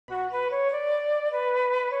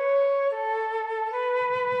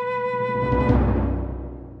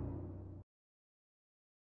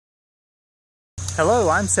Hello,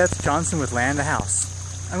 I'm Seth Johnson with Land to House.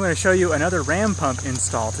 I'm going to show you another ram pump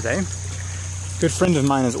install today. A good friend of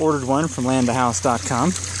mine has ordered one from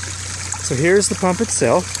landtohouse.com. So here's the pump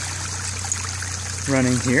itself,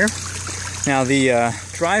 running here. Now the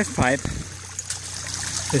drive pipe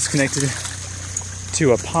is connected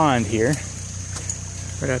to a pond here,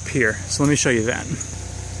 right up here. So let me show you that.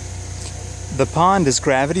 The pond is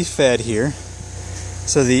gravity fed here.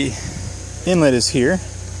 So the inlet is here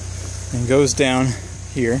and goes down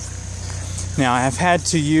here. Now I've had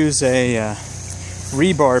to use a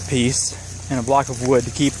rebar piece and a block of wood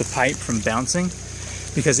to keep the pipe from bouncing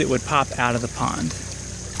because it would pop out of the pond.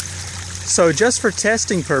 So just for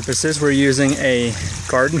testing purposes, we're using a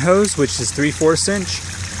garden hose, which is 3/4 inch.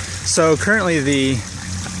 So currently the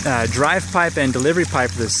drive pipe and delivery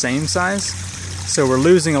pipe are the same size, so we're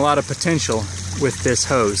losing a lot of potential with this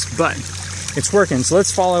hose, but it's working. So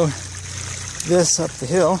let's follow this up the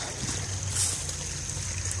hill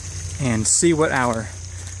and see what our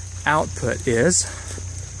output is.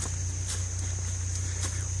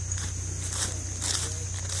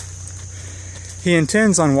 He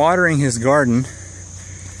intends on watering his garden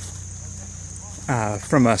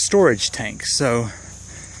from a storage tank, so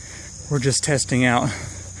we're just testing out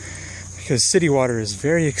because city water is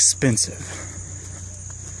very expensive.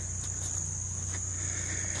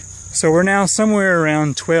 So we're now somewhere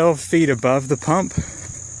around 12 feet above the pump.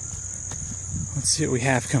 Let's see what we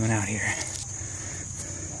have coming out here.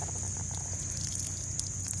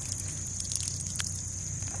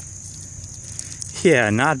 Yeah,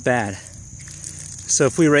 not bad. So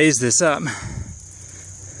if we raise this up,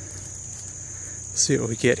 see what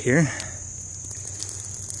we get here.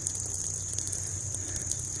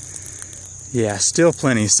 Yeah, still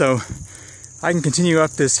plenty. So I can continue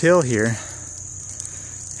up this hill here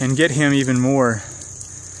and get him even more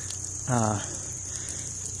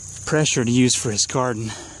pressure to use for his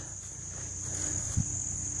garden.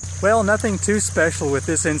 Well, nothing too special with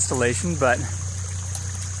this installation, but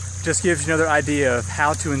just gives you another idea of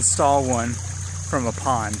how to install one from a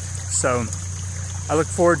pond. So I look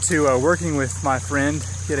forward to working with my friend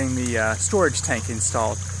getting the storage tank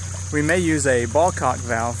installed. We may use a ball cock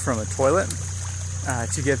valve from a toilet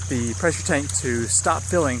to get the pressure tank to stop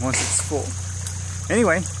filling once it's full.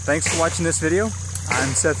 Anyway, thanks for watching this video.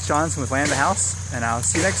 I'm Seth Johnson with Land to House, and I'll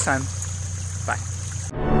see you next time. Bye.